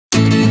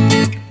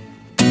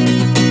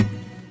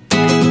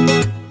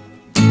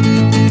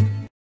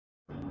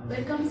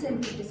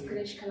myself is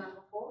Suresh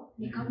Kalapa for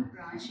Nikam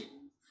Raj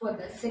for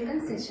the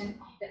second session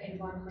of the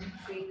Environment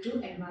Grade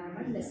 2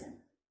 Environment lesson.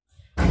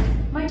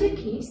 My dear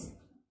kids,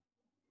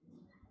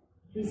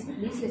 this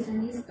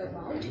lesson is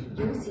about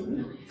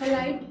using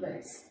polite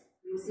words.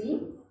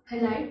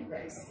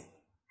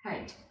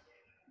 Right.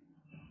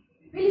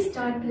 We'll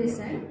start the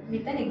lesson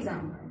with an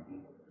example.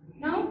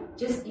 Now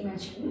just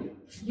imagine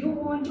you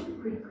want to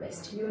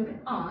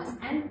ask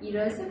an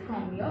eraser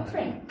from your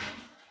friend.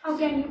 How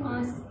can you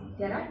ask?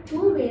 There are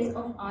two ways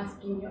of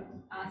asking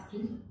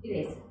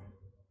eraser.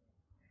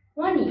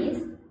 One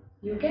is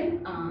you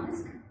can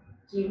ask,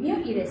 give me your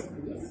eraser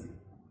please.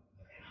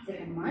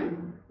 Second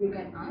one, you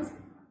can ask,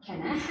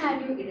 can I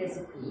have your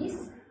eraser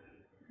please?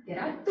 There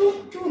are two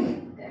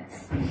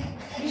methods.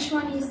 Which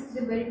one is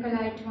the very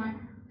polite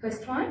one?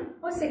 First one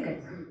or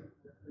second one?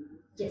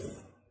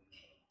 Yes.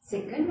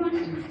 Second one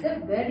is the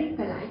very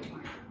polite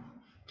one.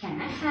 Can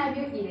I have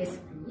your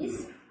eraser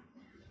please?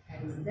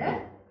 That is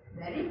the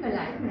very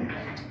polite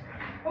method.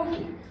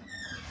 Okay.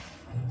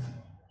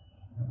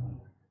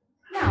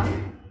 Now,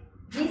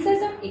 these are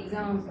some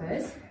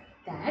examples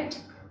that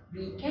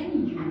we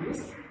can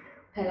use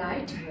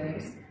polite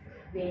words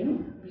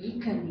when we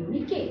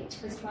communicate.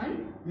 First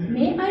one,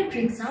 may I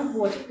drink some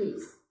water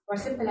please?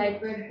 What's the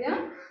polite word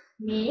there?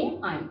 May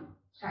I.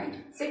 Right.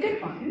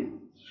 Second one,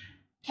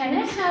 can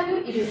I have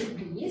your eraser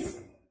please?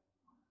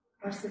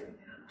 What's the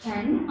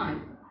can I?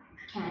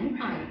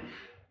 Can I?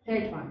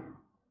 Third one,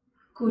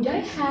 could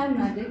I have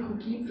another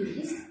cookie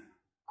please?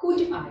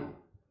 Could I?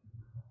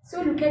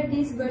 So look at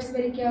these words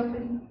very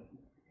carefully.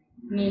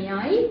 May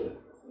I?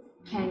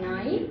 Can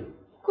I?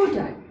 Could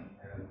I?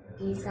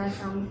 These are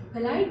some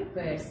polite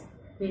words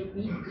that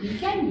we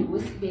can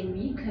use when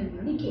we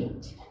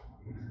communicate.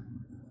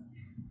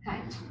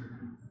 Right.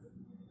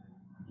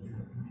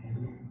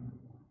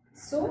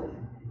 So,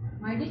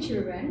 my dear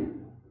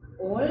children,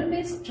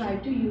 always try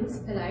to use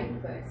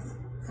polite words.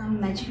 Some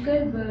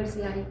magical words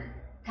like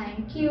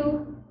thank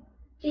you,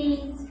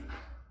 please,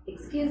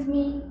 excuse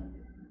me,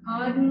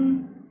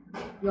 pardon,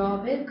 you're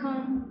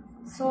welcome,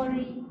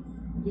 sorry.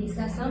 These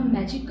are some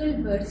magical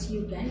words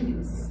you can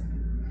use.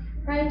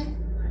 Right?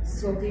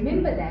 So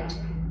remember that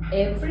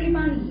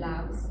everyone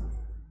loves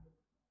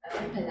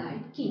a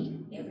polite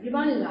kid.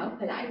 Everyone loves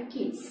polite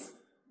kids.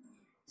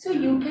 So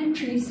you can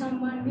treat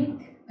someone with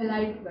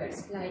polite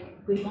words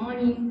like good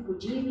morning,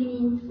 good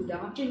evening, good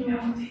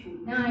afternoon,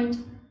 good night.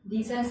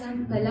 These are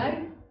some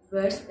polite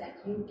words that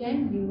you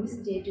can use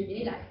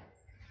day-to-day life.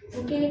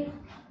 Okay?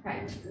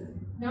 Right.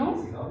 Now,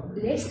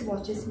 let's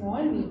watch a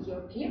small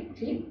video clip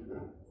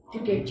to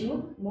get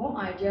you more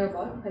idea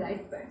about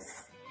polite words.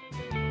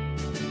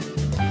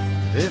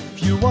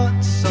 If you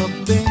want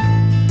something,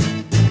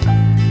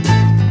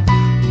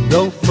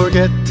 don't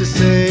forget to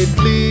say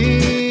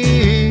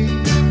please.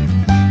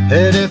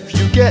 And if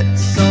you get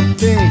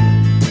something,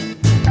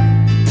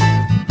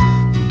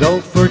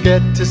 don't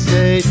forget to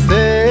say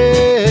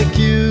thank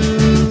you.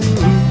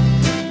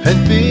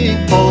 And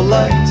being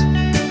polite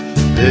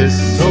is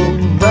so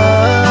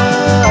nice.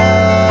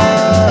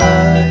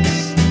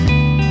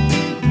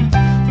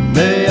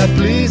 May I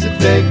please and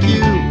thank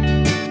you.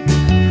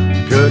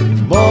 Good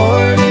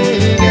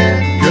morning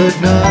and good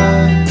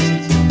night.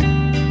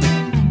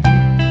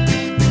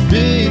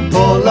 Being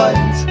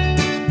polite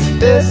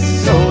is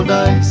so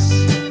nice.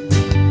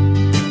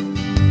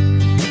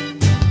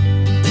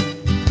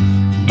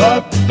 Ba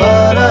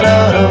ba da da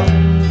da,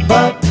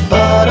 ba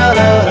ba da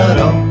da da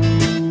da.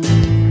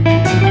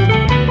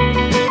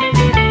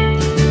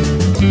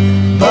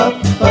 Ba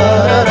ba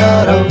da da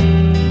da,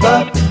 ba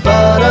ba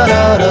da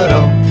da da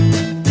da.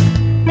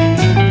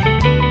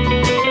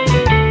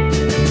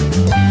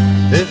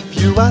 If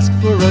you ask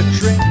for a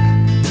drink,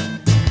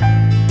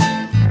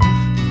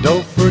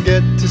 don't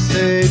forget to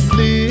say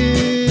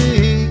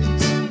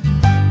please.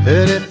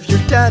 And if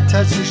your dad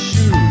ties your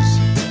shoes,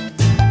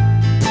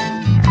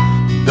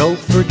 don't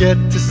forget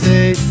to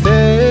say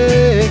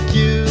thank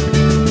you.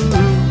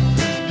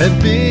 And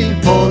being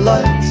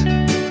polite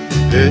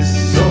is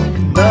so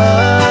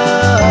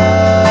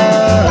nice.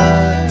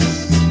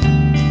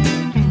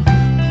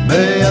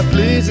 May I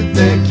please and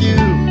thank you.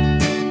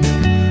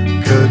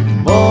 Good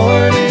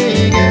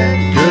morning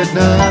and good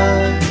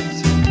night.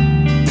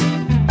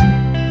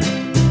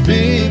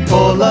 Being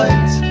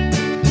polite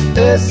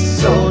is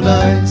so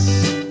nice.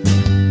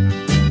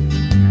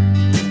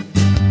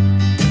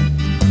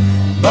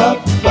 Ba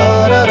ba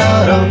da da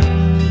da,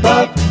 ba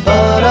ba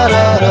da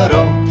da da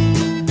da.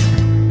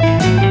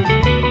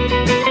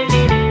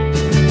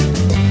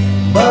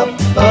 Ba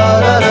ba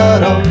da da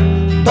da,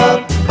 ba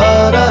ba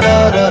da da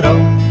da da.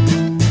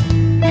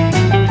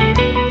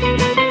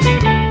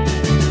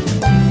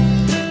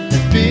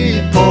 Be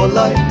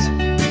polite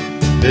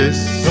is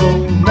so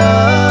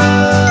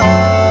nice.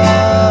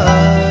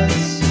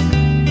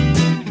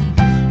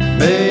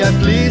 May I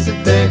please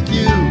and thank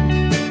you.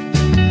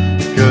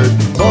 Good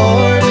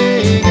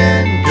morning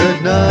and good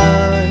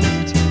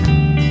night.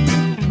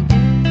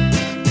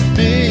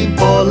 Being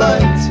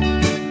polite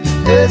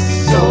is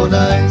so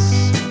nice.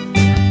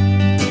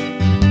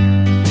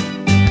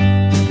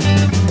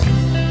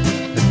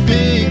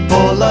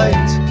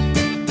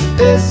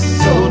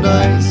 is so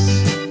nice.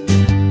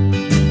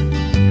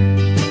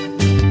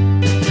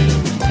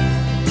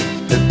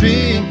 And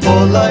being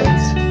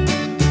polite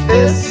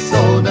is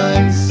so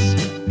nice.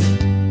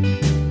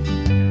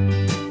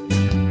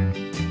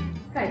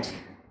 Right.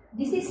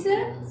 This is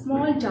a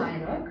small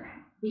dialogue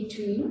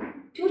between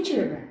two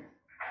children,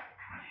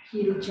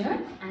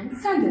 Hiruja and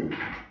Sandhu.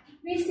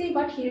 We see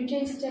what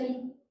Hiruja is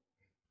telling.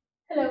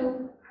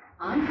 Hello,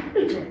 I'm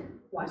Hiruja.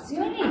 What's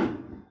your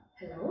name?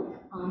 Hello,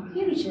 I'm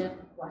Hiruja.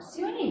 What's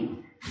your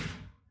name?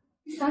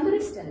 Sandhu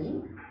is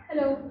telling,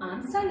 hello,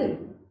 I'm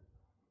Sandhu.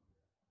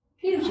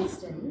 Hiruja is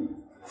telling,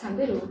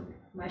 Sandhu,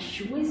 my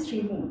shoe is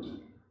removed.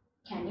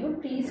 Can you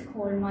please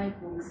call my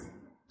books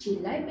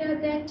till I wear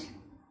that?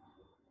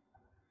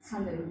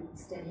 Sandhu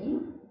is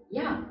telling,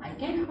 yeah, I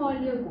can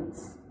hold your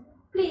books.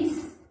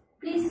 Please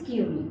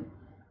give me.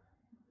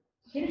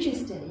 Hiruja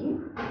is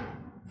telling,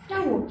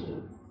 now okay.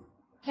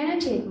 Can I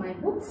take my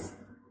books?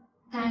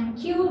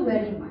 Thank you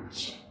very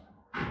much.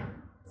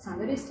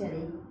 Sandhu is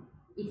telling,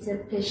 it's a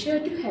pleasure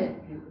to help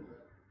you.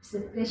 It's a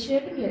pleasure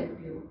to help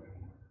you.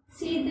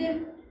 See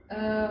the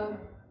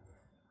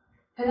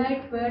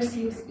polite words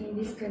used in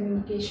this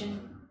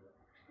communication.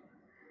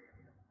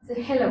 So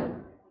hello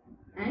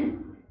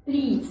and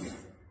please.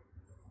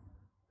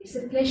 It's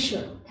a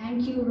pleasure.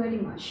 Thank you very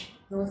much.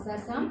 Those are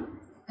some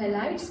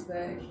polite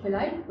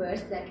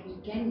words that we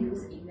can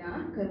use in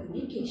our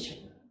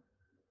communication.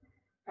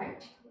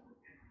 Right.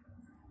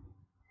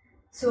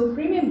 So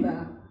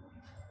remember,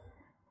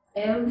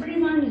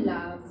 everyone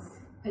loves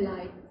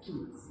polite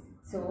kids.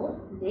 So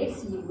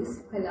let's use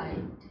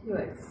polite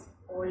words.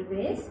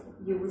 Always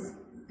use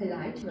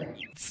polite words.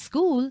 At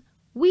school,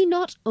 we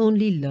not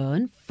only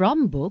learn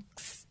from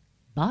books,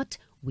 but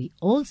we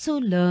also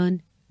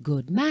learn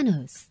good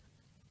manners.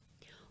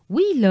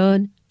 We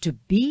learn to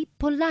be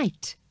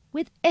polite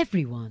with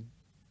everyone.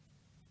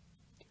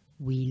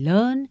 We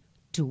learn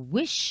to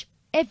wish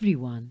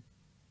everyone.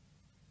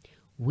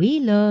 We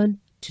learn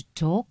to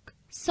talk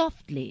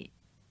softly.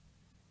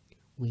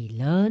 We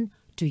learn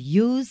to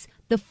use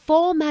the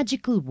 4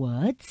 magical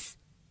words: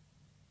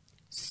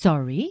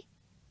 sorry,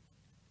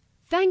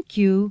 thank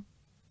you,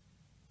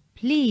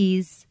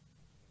 please,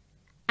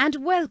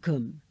 and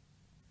welcome.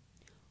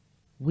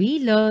 We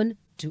learn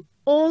to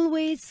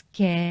always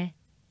care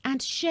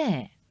and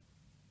share.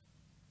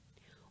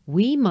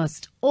 We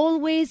must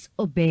always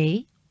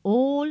obey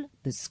all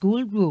the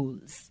school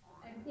rules.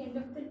 At the end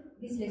of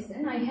this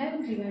lesson, I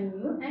have given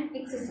you an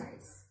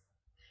exercise.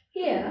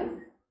 Here,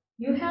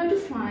 you have to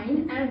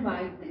find and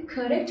write the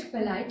correct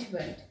polite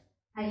word.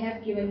 I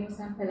have given you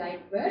some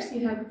polite words.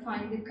 You have to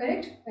find the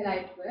correct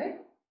polite word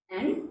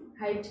and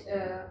write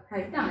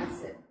the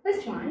answer.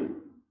 First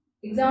one,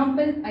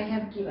 example I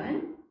have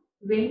given.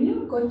 When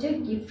you got a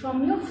gift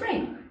from your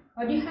friend,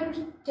 what do you have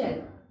to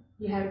tell?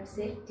 You have to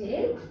say,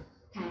 tell,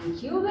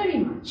 thank you very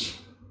much.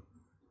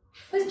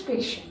 First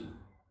question.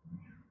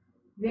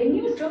 When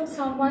you drop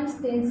someone's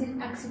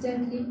pencil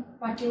accidentally,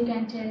 what you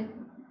can tell?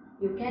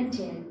 You can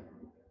tell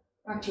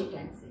what you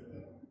can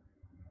say.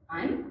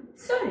 I'm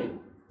sorry.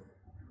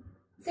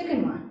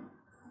 Second one.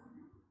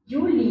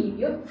 You leave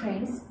your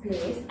friend's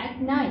place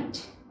at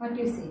night. What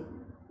do you say?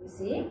 You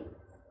say,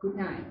 good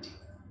night.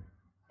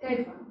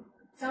 Third one.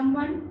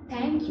 Someone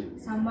thank you.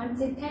 Someone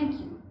say thank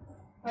you.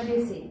 What do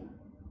you say?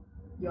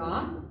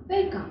 You're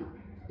welcome.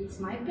 It's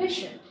my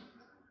pleasure.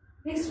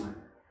 Next one.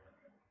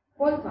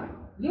 Fourth one.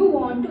 You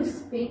want to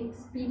speak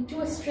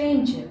to a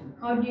stranger.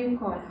 How do you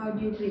call? How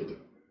do you greet?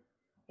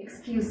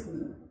 Excuse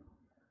me.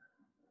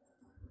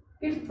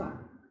 Fifth one.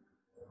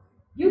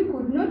 You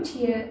could not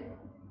hear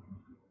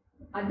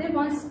other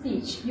one's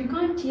speech. You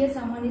can't hear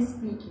someone is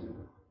speaking.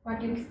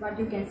 What you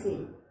can say?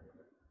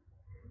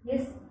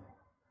 Yes.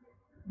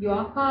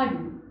 Your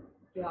pardon.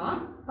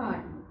 Your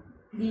pardon.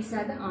 These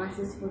are the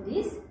answers for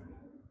these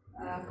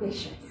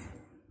questions.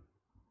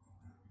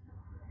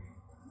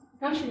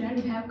 Now children,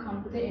 we have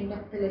come to the end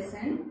of the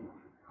lesson.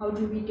 How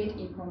do we get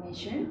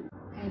information?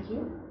 Thank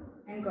you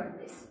and God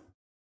bless.